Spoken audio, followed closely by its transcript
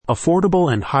Affordable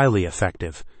and highly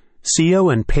effective.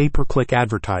 SEO and pay-per-click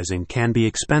advertising can be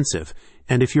expensive,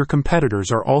 and if your competitors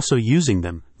are also using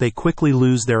them, they quickly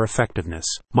lose their effectiveness.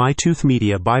 MyTooth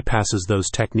Media bypasses those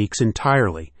techniques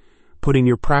entirely, putting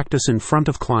your practice in front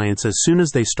of clients as soon as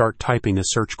they start typing a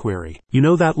search query. You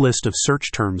know that list of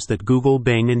search terms that Google,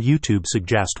 Bing, and YouTube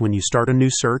suggest when you start a new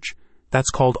search? That's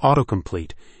called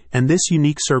autocomplete, and this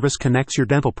unique service connects your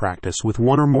dental practice with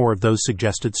one or more of those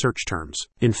suggested search terms.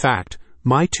 In fact,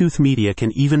 MyTooth Media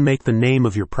can even make the name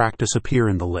of your practice appear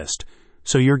in the list,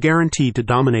 so you're guaranteed to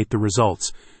dominate the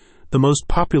results. The most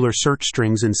popular search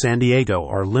strings in San Diego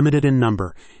are limited in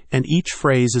number, and each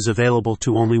phrase is available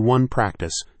to only one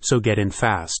practice, so get in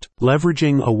fast.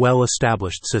 Leveraging a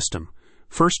well-established system.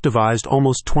 First devised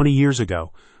almost 20 years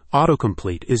ago,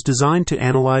 autocomplete is designed to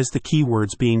analyze the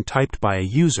keywords being typed by a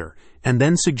user and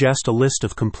then suggest a list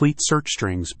of complete search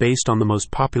strings based on the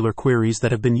most popular queries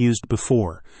that have been used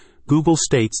before. Google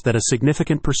states that a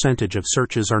significant percentage of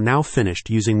searches are now finished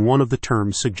using one of the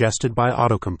terms suggested by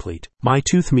autocomplete.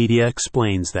 MyTooth Media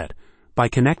explains that, by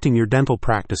connecting your dental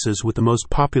practices with the most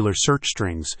popular search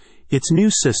strings, its new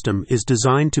system is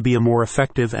designed to be a more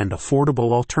effective and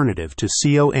affordable alternative to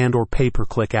SEO and/or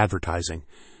pay-per-click advertising.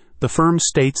 The firm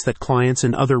states that clients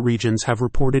in other regions have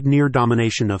reported near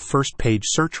domination of first-page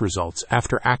search results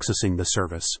after accessing the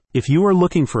service. If you are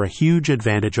looking for a huge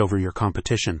advantage over your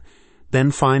competition, then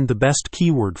find the best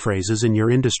keyword phrases in your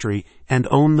industry and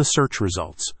own the search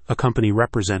results, a company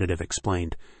representative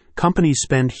explained. Companies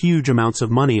spend huge amounts of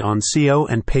money on SEO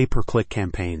and pay-per-click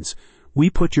campaigns. We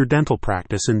put your dental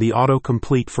practice in the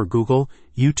autocomplete for Google,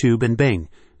 YouTube, and Bing,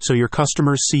 so your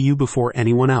customers see you before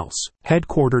anyone else.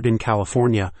 Headquartered in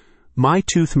California,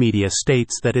 MyTooth Media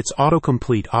states that its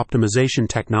autocomplete optimization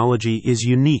technology is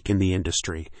unique in the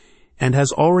industry and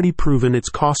has already proven its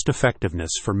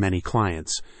cost-effectiveness for many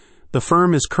clients. The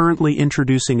firm is currently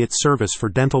introducing its service for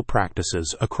dental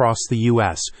practices across the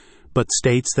U.S., but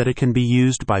states that it can be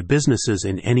used by businesses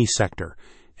in any sector,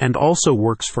 and also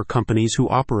works for companies who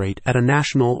operate at a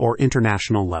national or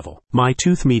international level.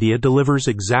 MyTooth Media delivers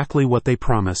exactly what they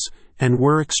promise, and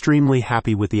we're extremely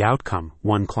happy with the outcome,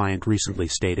 one client recently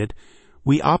stated.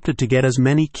 We opted to get as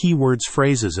many keywords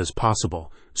phrases as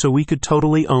possible, so we could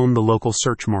totally own the local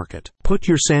search market. Put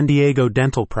your San Diego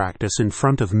dental practice in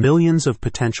front of millions of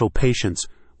potential patients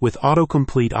with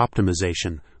autocomplete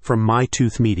optimization from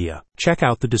MyTooth Media. Check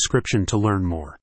out the description to learn more.